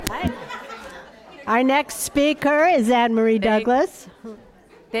Our next speaker is Anne Marie Douglas.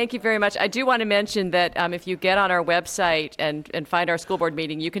 Thank you very much. I do want to mention that if you get on our website and find our school board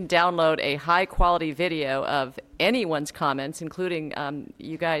meeting, you can download a high-quality video of anyone's comments, including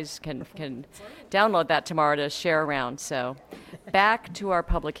you guys can download that tomorrow to share around. So back to our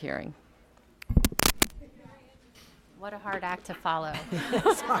public hearing. What a hard act to follow.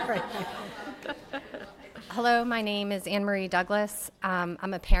 Sorry. Hello, my name is Anne Marie Douglas.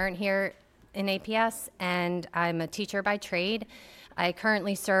 I'm a parent here in APS, and I'm a teacher by trade. I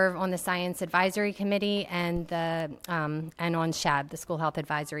currently serve on the Science Advisory Committee and on SHAB, the School Health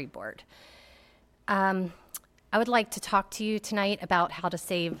Advisory Board. I would like to talk to you tonight about how to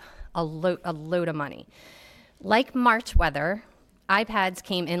save a load of money. Like March weather, iPads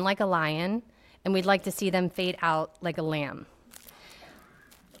came in like a lion, and we'd like to see them fade out like a lamb.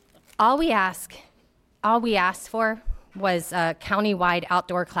 All we asked for was a county-wide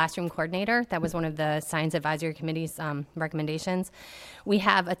outdoor classroom coordinator. That was one of the Science Advisory Committee's recommendations. We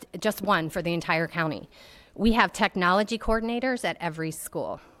have just one for the entire county. We have technology coordinators at every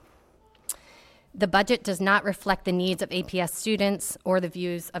school. The budget does not reflect the needs of APS students or the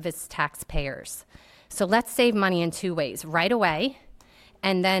views of its taxpayers. So let's save money in two ways: right away,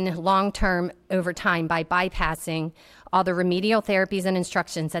 and then long-term over time by bypassing all the remedial therapies and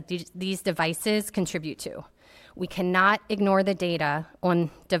instructions that these devices contribute to. We cannot ignore the data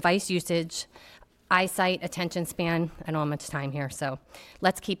on device usage, eyesight, attention span. I don't have much time here, so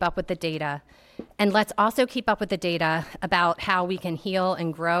let's keep up with the data. And let's also keep up with the data about how we can heal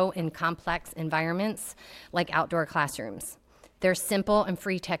and grow in complex environments like outdoor classrooms. There's simple and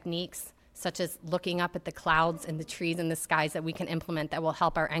free techniques, such as looking up at the clouds and the trees and the skies, that we can implement that will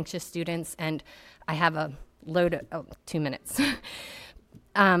help our anxious students. And I have a load of, 2 minutes.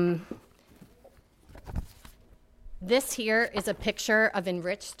 This here is a picture of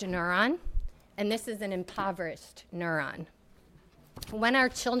enriched neuron, and this is an impoverished neuron. When our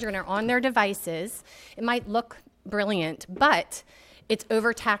children are on their devices, it might look brilliant, but it's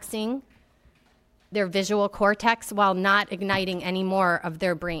overtaxing their visual cortex while not igniting any more of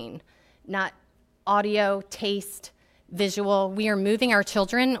their brain. Not audio, taste, visual. We are moving our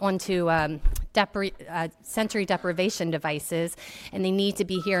children onto sensory deprivation devices, and they need to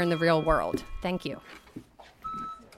be here in the real world. Thank you.